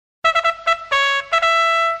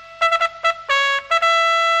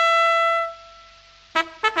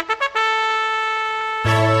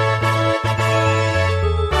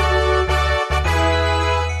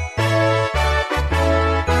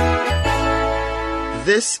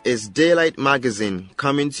This is Daylight Magazine,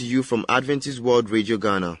 coming to you from Adventist World Radio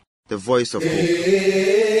Ghana, the voice of hope.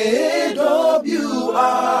 AWR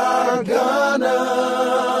Ghana,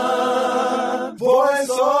 voice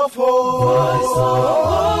of hope.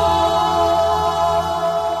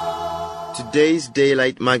 Today's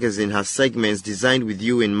Daylight Magazine has segments designed with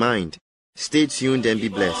you in mind. Stay tuned and be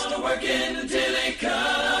blessed.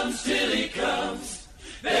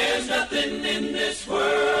 There's nothing in this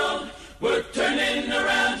world worth turning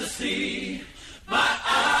around to see. My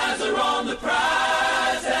eyes are on the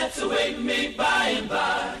prize that's awaiting me by and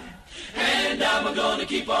by, and I'm gonna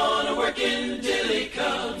keep on working till he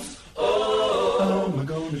comes. Oh,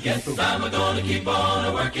 yes, I'm gonna keep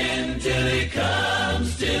on working till he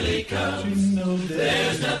comes, till he comes.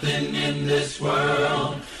 There's nothing in this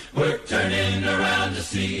world worth turning around to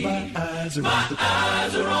see. My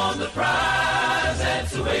eyes are on the prize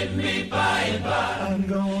that's awaiting me by and by.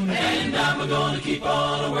 I'm gonna keep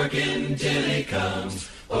on working till he comes.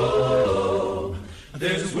 Oh,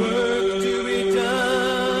 there's work to be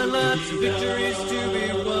done, lots of victories to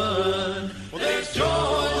be won. Well, there's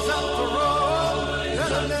joys out the road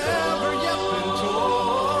that have never yet been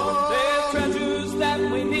told. There's treasures that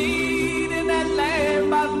we need in that land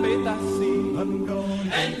by faith I see.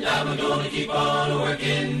 I'm gonna keep on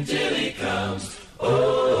working till he comes.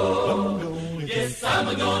 Oh, yes,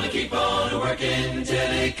 I'm gonna keep on working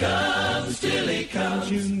till he comes, till he comes.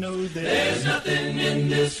 You know there's nothing in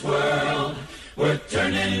this world worth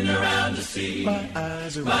turning around to see. My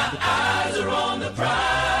eyes are on the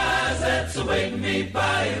prize that's awaiting me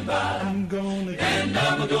by and by. I'm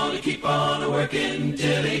gonna keep on working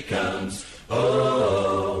till he comes.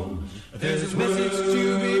 Oh, there's a message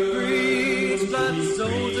to be preached, lots of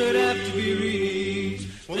souls that have to be reached.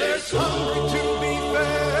 Well, there's hungry to be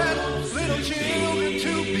fed, little children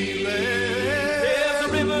to be led. There's a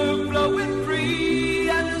river flowing free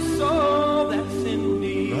and a soul that's in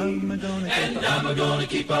need. I'm gonna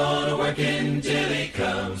keep on working till he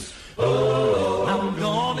comes. Oh, I'm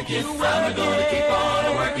gonna keep on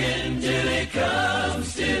working till he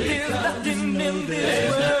comes, till he comes.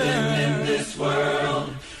 There's nothing in this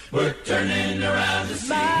world worth turning around to see.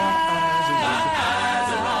 My eyes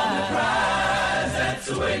are on the prize that's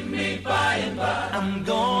awaiting me by and by. I'm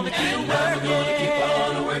gonna keep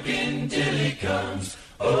on working till he comes.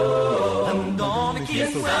 Oh, I'm gonna keep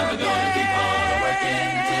on working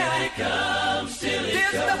till he comes, till he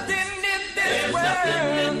comes. There's nothing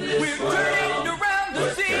in this world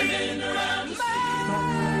worth turning around to see.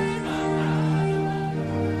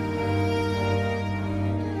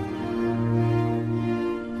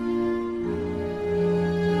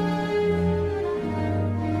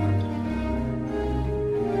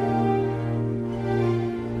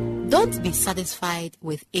 Don't be satisfied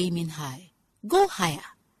with aiming high. Go higher.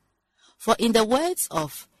 For in the words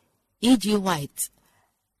of E.G. White,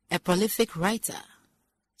 a prolific writer,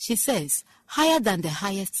 she says, higher than the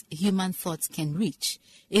highest human thoughts can reach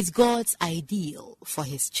is God's ideal for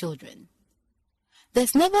his children.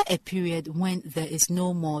 There's never a period when there is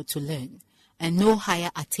no more to learn and no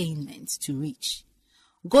higher attainment to reach.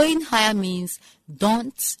 Going higher means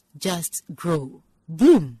don't just grow,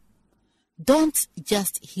 bloom. Don't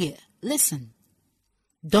just hear, listen.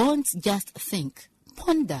 Don't just think,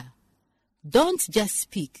 ponder. Don't just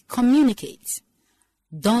speak, communicate.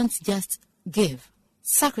 Don't just give,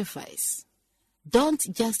 sacrifice. Don't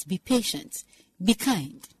just be patient, be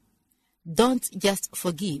kind. Don't just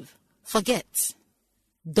forgive, forget.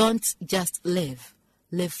 Don't just live,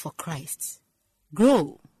 live for Christ.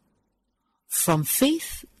 Grow from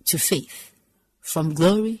faith to faith, from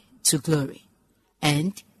glory to glory,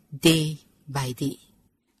 and day by day.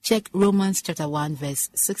 Check Romans chapter 1 verse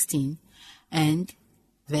 16 and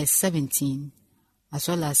verse 17, as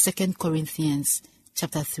well as 2 Corinthians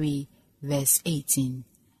chapter 3 verse 18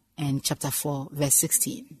 and chapter 4 verse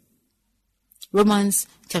 16. Romans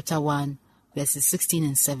chapter 1 verses 16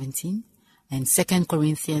 and 17, and 2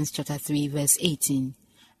 Corinthians chapter 3 verse 18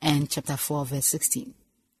 and chapter 4 verse 16.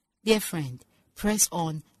 Dear friend, press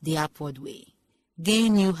on the upward way.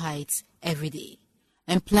 Gain new heights every day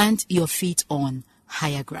and plant your feet on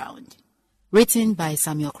higher ground. Written by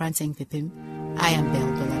Samuel Cranton Pipim, I am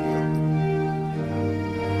Belle Dolabelle.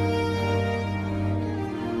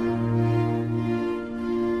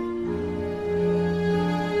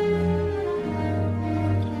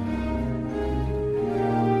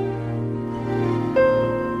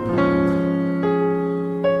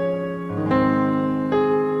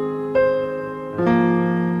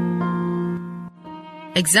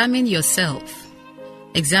 Examine yourself.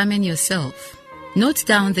 Examine yourself. Note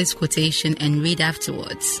down this quotation and read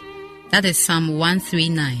afterwards. That is Psalm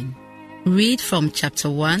 139. read from chapter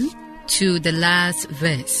 1 to the last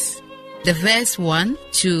verse. The verse 1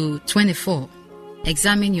 to 24.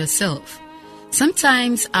 Examine yourself.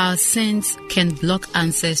 Sometimes our sins can block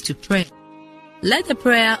answers to prayer. Let the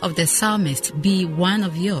prayer of the psalmist be one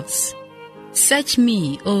of yours. Search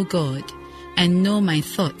me, O God, and know my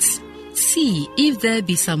thoughts. See if there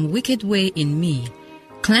be some wicked way in me.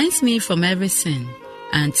 Cleanse me from every sin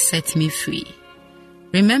and set me free.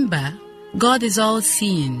 Remember, God is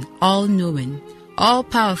all-seeing, all-knowing,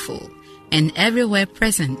 all-powerful, and everywhere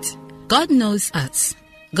present. God knows us.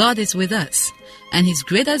 God is with us, and His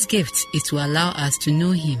greatest gift is to allow us to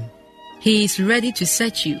know Him. He is ready to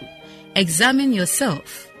search you. Examine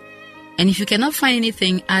yourself. And if you cannot find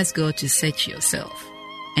anything, ask God to search yourself.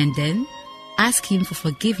 And then, ask Him for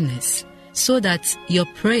forgiveness so that your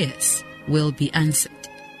prayers will be answered.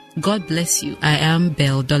 God bless you. I am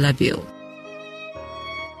Belle Dollarbill.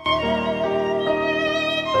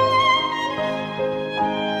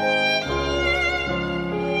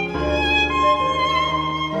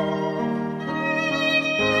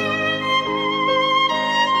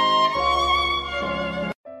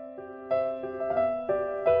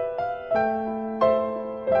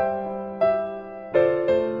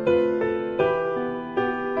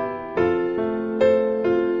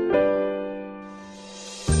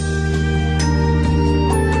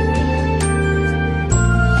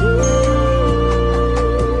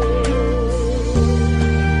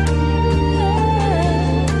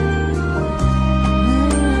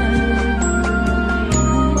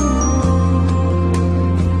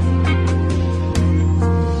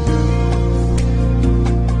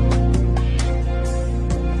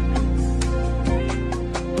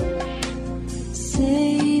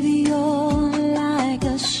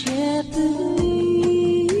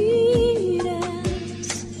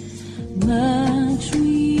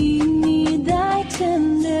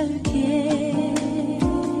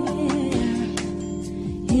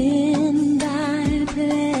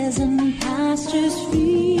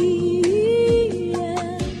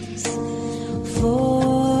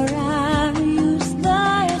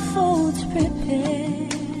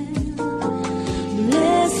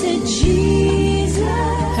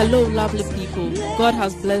 Hello, lovely people. God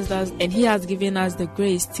has blessed us and He has given us the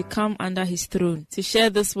grace to come under His throne to share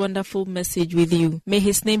this wonderful message with you. May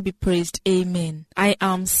His name be praised. Amen. I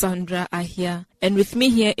am Sandra Ahia, and with me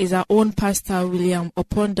here is our own Pastor William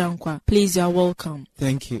Opondankwa. Please, you are welcome.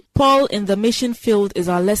 Thank you. Paul in the mission field is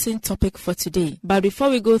our lesson topic for today. But before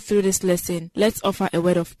we go through this lesson, let's offer a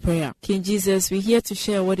word of prayer. King Jesus, we're here to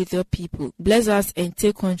share a word with your people. Bless us and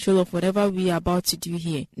take control of whatever we are about to do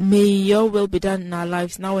here. May your will be done in our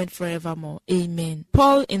lives now and forevermore. Amen.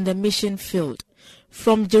 Paul in the mission field.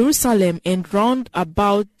 From Jerusalem and round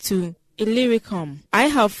about to Illyricum, I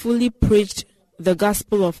have fully preached the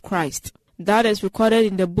gospel of Christ. That is recorded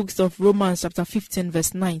in the books of Romans chapter 15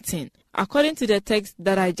 verse 19. According to the text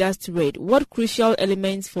that I just read, what crucial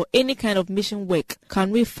elements for any kind of mission work can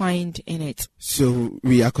we find in it? So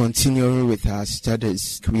we are continuing with our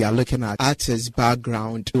studies. We are looking at Acts'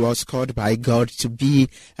 background. He was called by God to be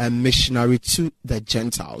a missionary to the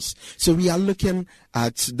Gentiles. So we are looking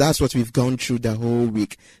at, that's what we've gone through the whole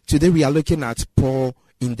week. Today we are looking at Paul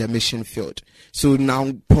in the mission field. So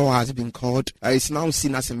now Paul has been called, is now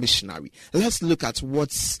seen as a missionary. Let's look at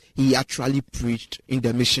what he actually preached in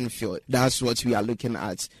the mission field. That's what we are looking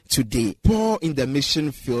at today. Paul in the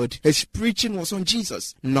mission field, his preaching was on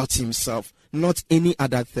Jesus, not himself, not any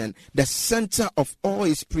other thing. The center of all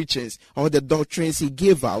his preachings, all the doctrines he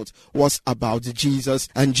gave out, was about Jesus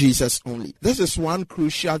and Jesus only. This is one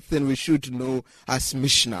crucial thing we should know as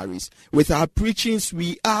missionaries. With our preachings,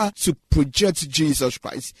 we are to project Jesus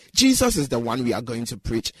Christ. Jesus is the one we are going to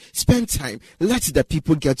preach. Spend time. Let the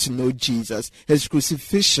people get to know Jesus, his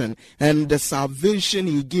crucifixion, and the salvation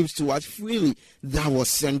he gives to us freely. That was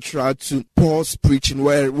central to Paul's preaching.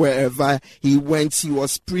 Wherever he went, he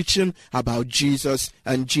was preaching about Jesus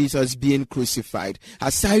and Jesus being crucified.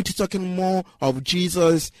 Aside talking more of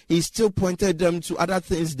Jesus, he still pointed them to other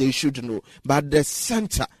things they should know. But the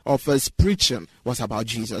center of his preaching was about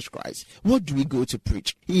Jesus Christ. What do we go to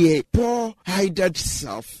preach? Here, Paul hided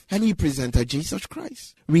self and he presented Jesus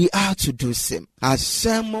Christ. We are to do same. Our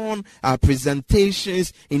sermon, our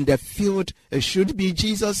presentations in the field, it should be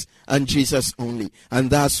Jesus and Jesus only. And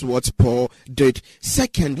that's what Paul did.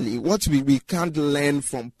 Secondly, what we can learn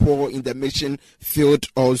from Paul in the mission field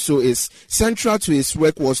also is central to his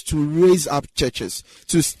work was to raise up churches,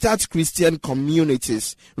 to start Christian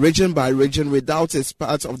communities, region by region, without his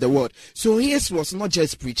part of the world. So his was not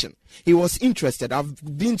just preaching. He was interested. I've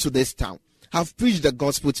been to this town. I've preached the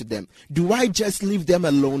gospel to them. Do I just leave them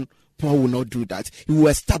alone? Paul will not do that. He will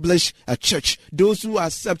establish a church. Those who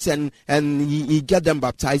accept and he get them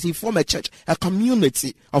baptized, he form a church, a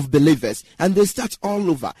community of believers, and they start all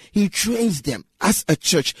over. He trains them as a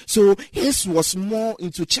church. So his was more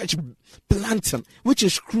into church planting, which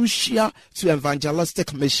is crucial to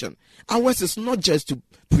evangelistic mission. Ours is not just to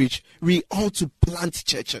preach. We ought to plant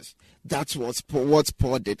churches. That's what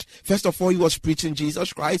Paul did. First of all, he was preaching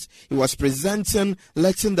Jesus Christ. He was presenting,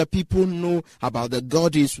 letting the people know about the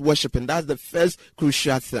God he's worshiping. That's the first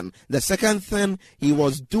crucial thing. The second thing he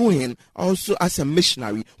was doing also as a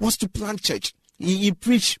missionary was to plant church. He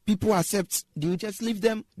preached, people accept. Do you just leave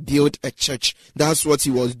them? Build a church. That's what he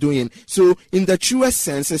was doing. So in the truest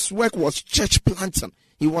sense, his work was church planting.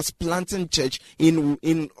 He was planting church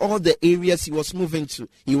in all the areas he was moving to.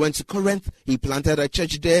 He went to Corinth. He planted a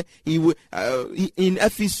church there. In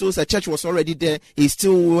Ephesus, a church was already there. He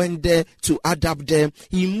still went there to adapt there.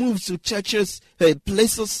 He moved to churches,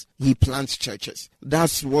 places. He plants churches.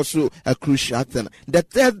 That's also a crucial thing. The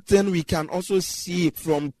third thing we can also see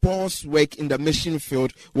from Paul's work in the mission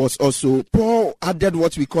field was also Paul added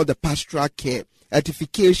what we call the pastoral care,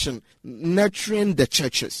 edification, nurturing the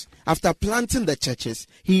churches. After planting the churches,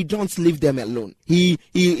 he don't leave them alone. He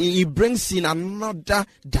brings in another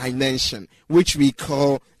dimension, which we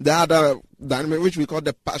call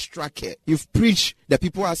the pastoral care. You've preached, the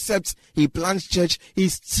people accept, he plants church, he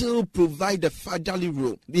still provides the fatherly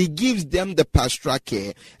role. He gives them the pastoral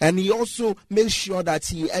care, and he also makes sure that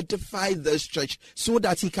he edifies this church so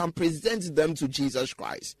that he can present them to Jesus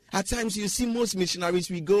Christ. At times you see most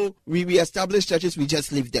missionaries, we establish churches, we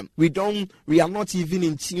just leave them. We are not even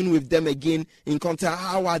in tune with them again in contact.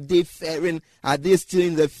 How are they faring? Are they still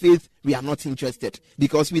in the faith? We are not interested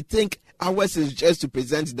because we think ours is just to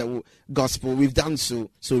present the gospel. We've done so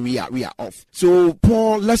we are off. So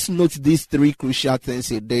Paul, let's note these three crucial things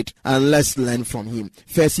he did and let's learn from him.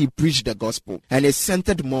 First, he preached the gospel and he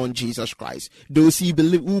centered more on Jesus Christ. Those who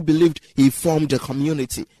believed, he formed a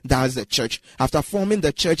community. That's the church. After forming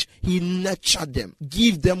the church, he nurtured them,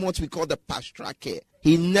 give them what we call the pastoral care.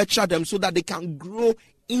 He nurtured them so that they can grow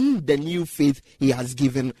in the new faith he has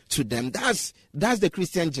given to them. That's the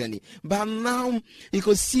Christian journey. But now you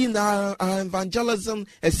could see that our evangelism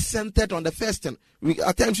is centered on the first thing.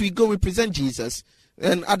 At times we present Jesus,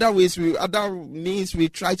 and other means we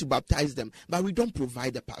try to baptize them, but we don't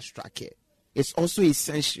provide the pastoral care. It's also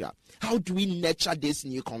essential. How do we nurture these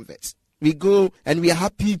new converts? We go and we are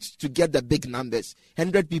happy to get the big numbers.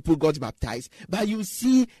 100 people got baptized. But you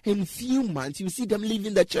see, in few months, you see them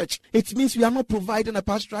leaving the church. It means we are not providing a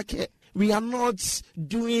pastoral care. We are not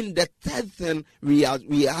doing the third thing we are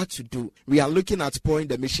to do. We are looking at Paul in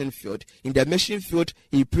the mission field. In the mission field,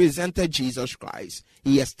 he presented Jesus Christ.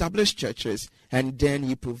 He established churches, and then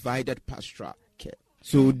he provided pastoral care.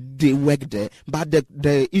 So they work there. But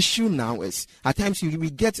the issue now is, at times we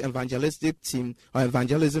get evangelism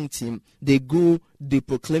team, they go, they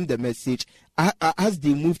proclaim the message. As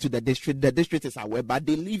they move to the district is aware, but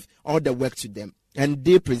they leave all the work to them. And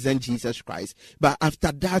they present Jesus Christ. But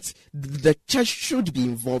after that, the church should be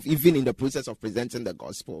involved even in the process of presenting the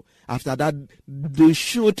gospel. After that, they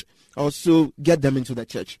should also get them into the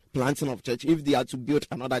church, planting of church. If they are to build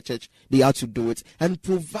another church, they have to do it and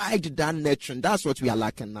provide that nurturing. That's what we are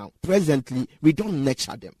lacking now. Presently, we don't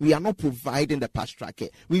nurture them. We are not providing the pastoral care.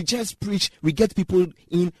 We just preach, we get people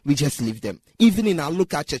in, we just leave them. Even in our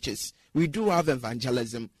local churches, we do have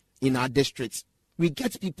evangelism in our districts. We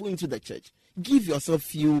get people into the church. Give yourself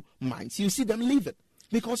few months. You see them leaving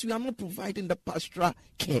because we are not providing the pastoral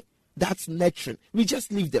care. That's nurturing. We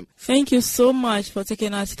just leave them. Thank you so much for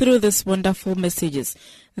taking us through these wonderful messages.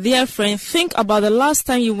 Dear friend, think about the last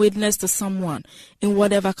time you witnessed to someone in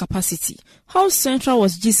whatever capacity. How central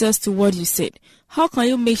was Jesus to what you said? How can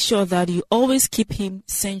you make sure that you always keep him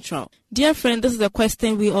central? Dear friend, this is a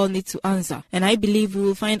question we all need to answer, and I believe we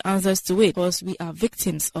will find answers to it because we are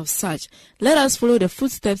victims of such. Let us follow the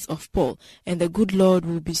footsteps of Paul, and the good Lord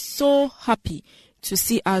will be so happy to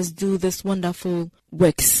see us do this wonderful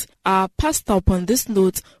works. Our pastor upon this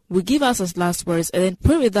note will give us his last words and then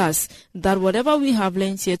pray with us that whatever we have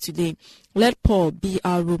learned here today, let Paul be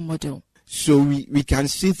our role model. So we can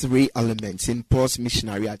see three elements in Paul's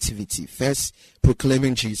missionary activity. First,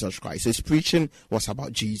 proclaiming Jesus Christ. His preaching was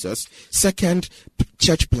about Jesus. Second,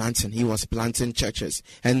 church planting. He was planting churches.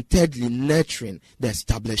 And thirdly, nurturing the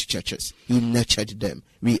established churches. He nurtured them.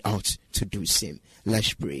 we ought to do same.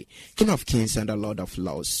 Let's pray. King of Kings and the Lord of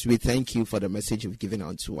Lords, we thank you for the message you've given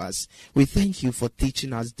unto us. We thank you for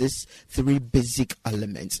teaching us these 3 basic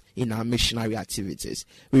elements in our missionary activities.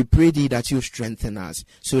 We pray thee that you strengthen us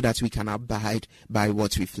so that we can abide by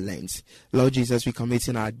what we've learned. Lord Jesus, we commit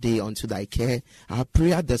in our day unto thy care. Our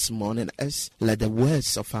prayer this morning is, let the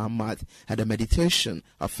words of our mouth and the meditation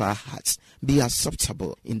of our hearts be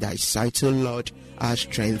acceptable in thy sight, O Lord, our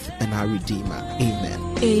strength and our Redeemer. Amen.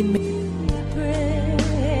 Amen.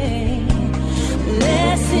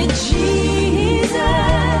 Blessed Jesus,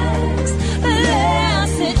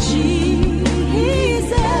 blessed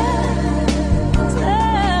Jesus,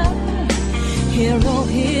 hear, oh,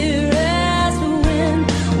 hear us when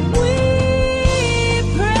we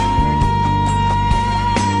pray.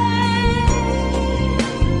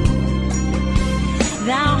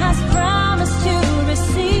 Thou hast promised to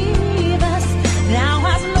receive us, thou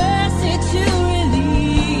hast mercy to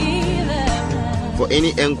relieve us. For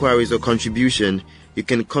any enquiries or contribution, you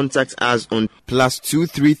can contact us on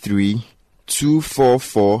 +233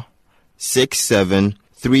 244 67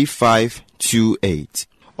 3528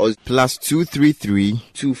 or +233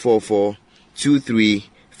 244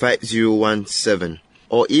 235017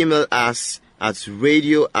 or email us at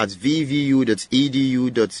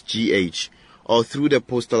radio@vvu.edu.gh or through the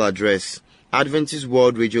postal address Adventist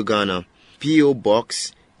World Radio Ghana, P.O.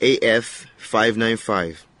 Box AF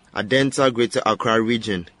 595, Adenta, Greater Accra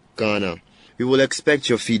Region, Ghana. We will expect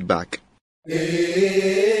your feedback.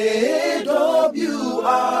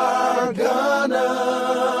 AWR Ghana,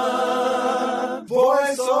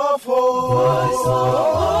 Voice of Hope.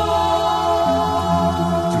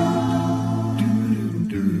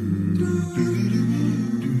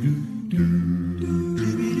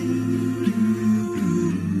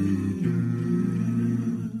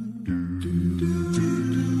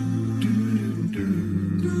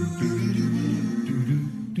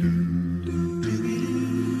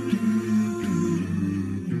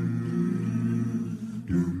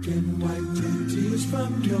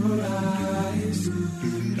 From your eyes,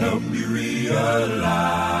 help me realize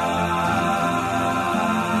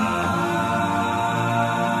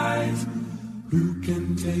who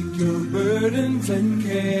can take your burdens and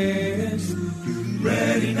cares,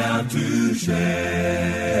 ready now to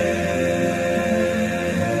share.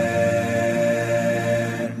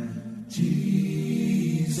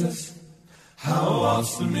 Jesus, how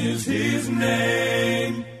awesome is his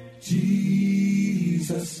name,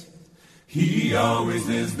 Jesus. He always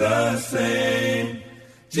is the same.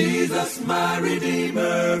 Jesus, my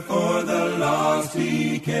Redeemer, for the lost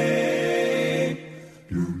he came.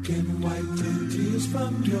 Who can wipe the tears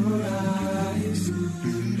from your eyes?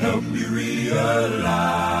 Help me realize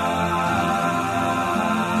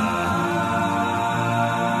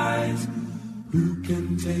who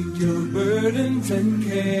can take your burdens and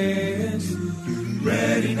cares,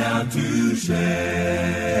 ready now to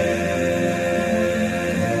share.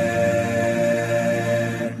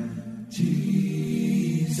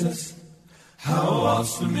 How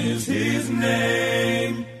awesome is his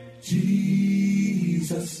name,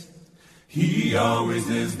 Jesus. He always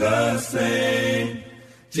is the same.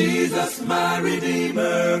 Jesus, my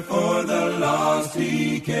Redeemer, for the lost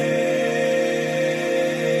he came.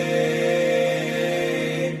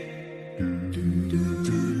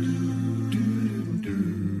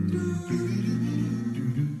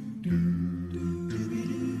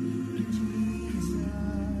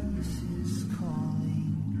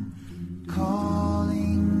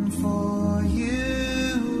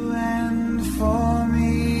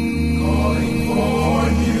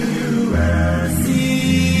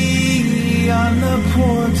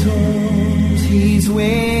 Portals, he's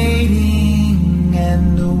waiting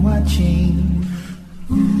and watching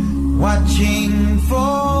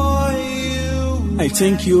for you. I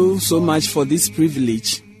thank you so much for this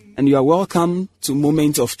privilege, and you are welcome to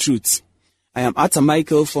Moment of Truth. I am Atta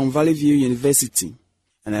Michael from Valley View University,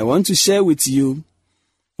 and I want to share with you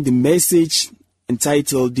the message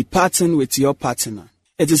entitled Departing with Your Partner.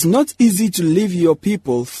 It is not easy to leave your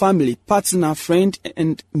people, family, partner, friend,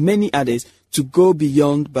 and many others to go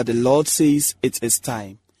beyond, but the Lord says it is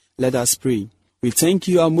time. Let us pray. We thank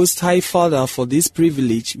you, our Most High Father, for this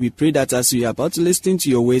privilege. We pray that as we are about to listen to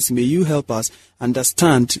your words, may you help us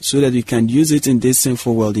understand so that we can use it in this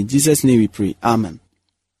sinful world. In Jesus' name we pray. Amen.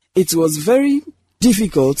 It was very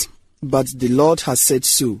difficult, but the Lord has said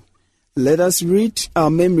so. Let us read our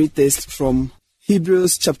memory text from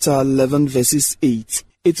Hebrews chapter 11 verses 8.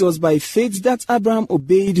 It was by faith that Abraham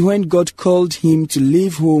obeyed when God called him to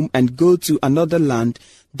leave home and go to another land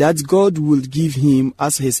that God would give him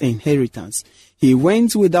as his inheritance. He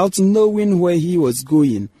went without knowing where he was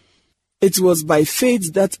going. It was by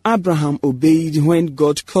faith that Abraham obeyed when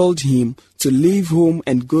God called him to leave home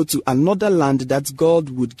and go to another land that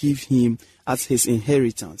God would give him as his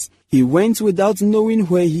inheritance. He went without knowing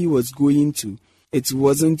where he was going to. It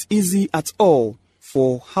wasn't easy at all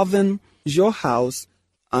for having your house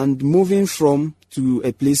and moving from to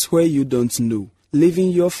a place where you don't know,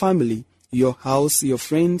 leaving your family, your house, your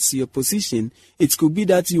friends, your position. It could be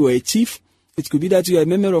that you are a chief. It could be that you are a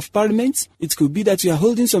member of parliament. It could be that you are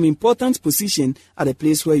holding some important position at the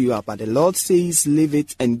place where you are. But the Lord says, leave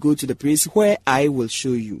it and go to the place where I will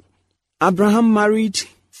show you. Abraham married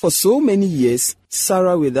for so many years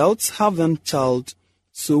Sarah without having child.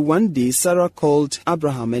 So one day Sarah called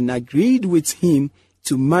Abraham and agreed with him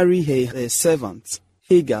to marry her servant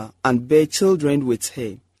Hagar and bear children with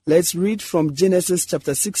her. Let's read from Genesis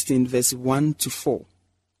chapter 16 verse 1 to 4.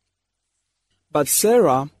 But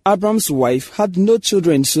Sarah, Abram's wife, had no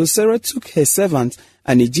children, so Sarah took her servant,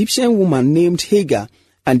 an Egyptian woman named Hagar,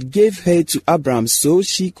 and gave her to Abram so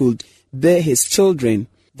she could bear his children.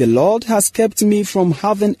 The Lord has kept me from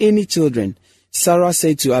having any children. Sarah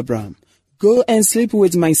said to Abram, go and sleep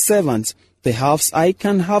with my servant. Perhaps I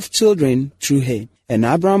can have children through her. And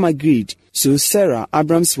Abram agreed. So Sarah,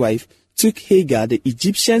 Abram's wife, took Hagar, the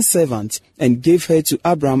Egyptian servant, and gave her to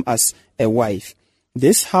Abram as a wife.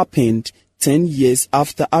 This happened 10 years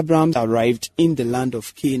after Abram arrived in the land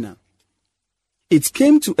of Canaan. It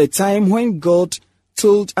came to a time when God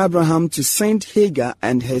told Abraham to send Hagar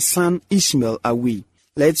and her son Ishmael away.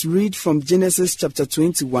 Let's read from Genesis chapter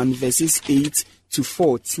 21 verses 8 to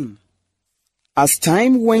 14. As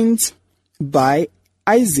time went by,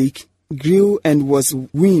 Isaac grew and was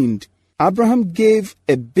weaned. Abraham gave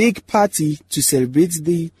a big party to celebrate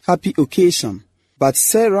the happy occasion. But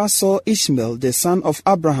Sarah saw Ishmael, the son of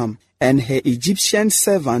Abraham, and her Egyptian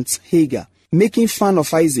servant Hagar making fun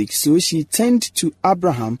of Isaac, so she turned to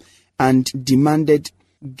Abraham and demanded,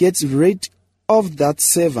 get rid of that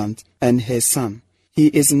servant and her son. He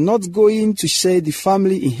is not going to share the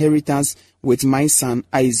family inheritance with my son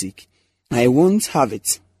Isaac. I won't have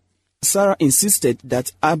it. Sarah insisted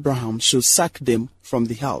that Abraham should sack them from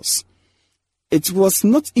the house. It was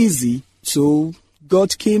not easy, so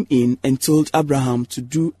God came in and told Abraham to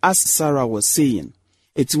do as Sarah was saying.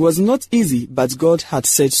 It was not easy, but God had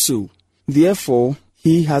said so. Therefore,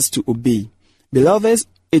 he has to obey. Beloveds,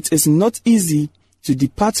 it is not easy to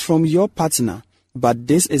depart from your partner, but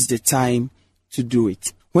this is the time to do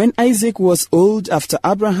it. When Isaac was old after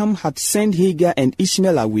Abraham had sent Hagar and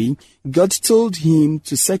Ishmael away, God told him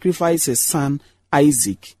to sacrifice his son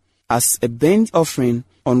Isaac as a burnt offering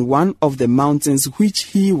on one of the mountains which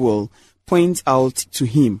he will point out to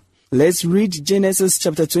him. Let's read Genesis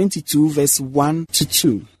chapter 22 verse 1 to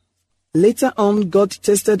 2. Later on, God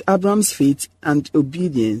tested Abraham's faith and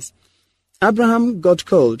obedience. Abraham got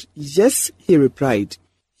called. Yes, he replied.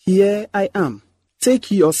 Here I am.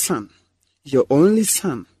 Take your son, your only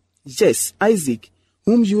son, yes, Isaac,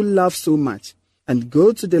 whom you love so much, and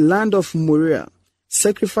go to the land of Moriah.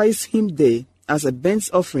 Sacrifice him there as a burnt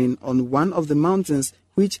offering on one of the mountains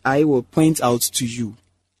which I will point out to you.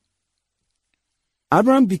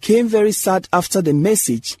 Abraham became very sad after the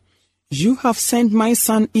message. You have sent my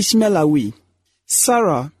son Ishmael away.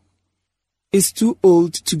 Sarah is too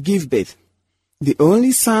old to give birth. The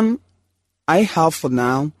only son I have for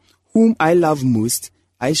now, whom I love most,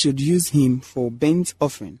 I should use him for burnt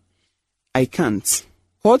offering. I can't.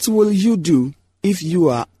 What will you do if you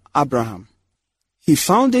are Abraham? He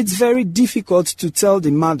found it very difficult to tell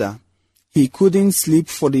the mother. He couldn't sleep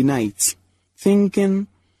for the night, thinking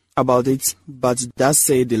about it, but thus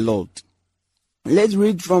said the Lord. Let's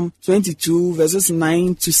read from 22 verses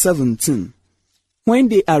 9 to 17. When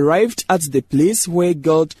they arrived at the place where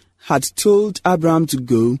God had told Abraham to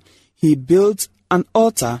go, he built an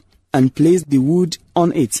altar and placed the wood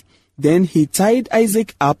on it. Then he tied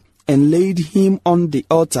Isaac up and laid him on the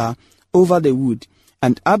altar over the wood.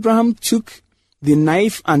 And Abraham took the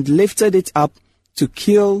knife and lifted it up to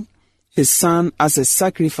kill his son as a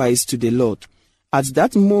sacrifice to the Lord. At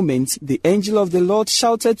that moment, the angel of the Lord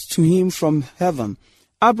shouted to him from heaven,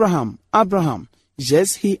 Abraham, Abraham.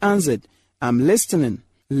 Yes, he answered, I'm listening.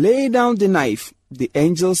 Lay down the knife. The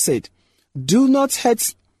angel said, do not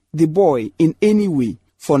hurt the boy in any way,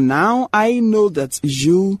 for now I know that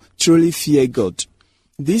you truly fear God.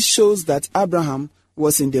 This shows that Abraham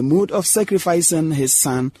was in the mood of sacrificing his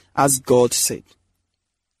son as God said.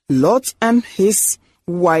 Lot and his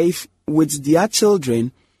wife with their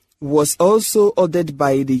children was also ordered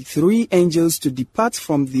by the 3 angels to depart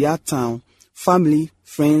from their town, family,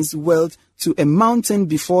 friends, wealth, to a mountain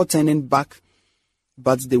before turning back.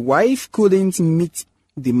 But the wife couldn't meet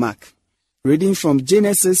the mark. Reading from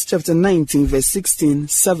Genesis chapter 19, verse 16,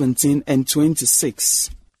 17, and 26.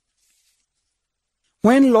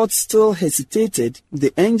 When Lot still hesitated,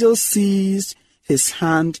 the angel seized his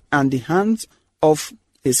hand and the hands of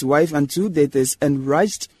his wife and 2 daughters and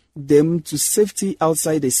rushed them to safety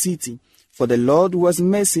outside the city, for the Lord was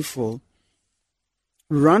merciful.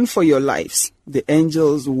 Run for your lives, the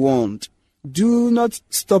angels warned. Do not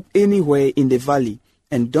stop anywhere in the valley,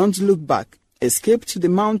 and don't look back. Escape to the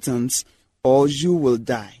mountains, or you will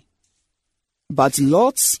die. But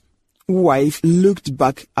Lot's wife looked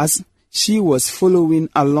back as she was following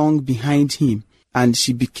along behind him, and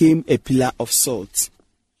she became a pillar of salt.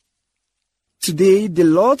 Today, the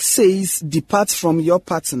Lord says, depart from your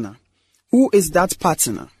partner. Who is that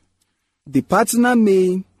partner? The partner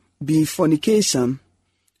may be fornication,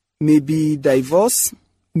 may be divorce,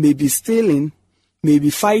 may be stealing, may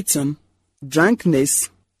be fighting,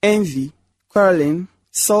 drunkenness, envy, quarreling,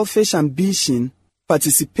 selfish ambition,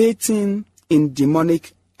 participating in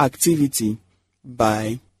demonic activity.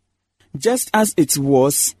 Just as it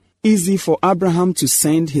was easy for Abraham to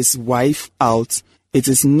send his wife out, it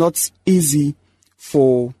is not easy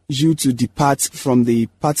for you to depart from the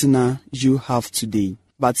partner you have today.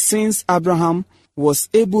 But since Abraham was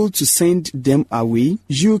able to send them away,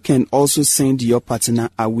 you can also send your partner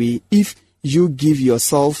away if you give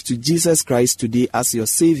yourself to Jesus Christ today as your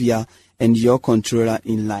Savior and your controller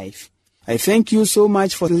in life. I thank you so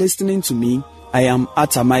much for listening to me. I am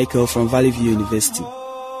Atta Michael from Valley View University.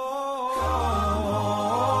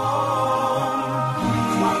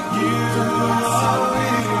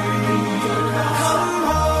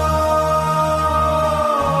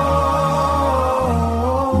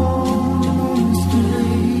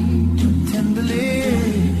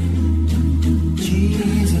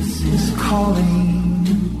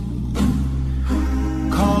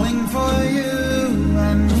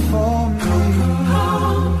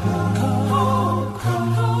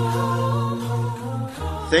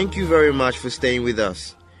 Thank you very much for staying with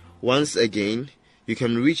us. Once again, you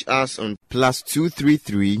can reach us on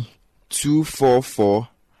 +233 244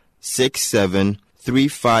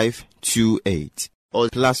 673528 or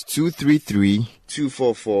 +233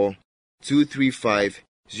 244 235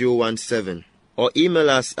 017 or email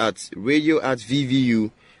us at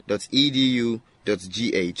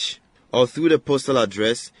radio@vvu.edu.gh or through the postal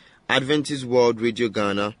address Adventist World Radio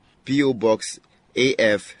Ghana, P.O. Box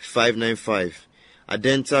AF 595,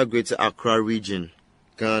 Adenta, Greater Accra Region,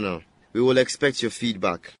 Ghana. We will expect your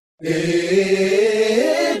feedback. AWR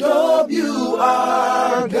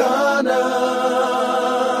Ghana,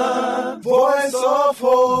 Voice of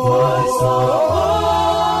Hope.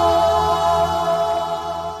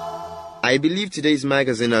 I believe today's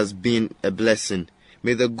magazine has been a blessing.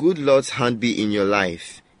 May the good Lord's hand be in your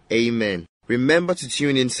life. Amen. Remember to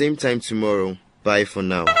tune in same time tomorrow. Bye for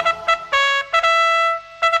now.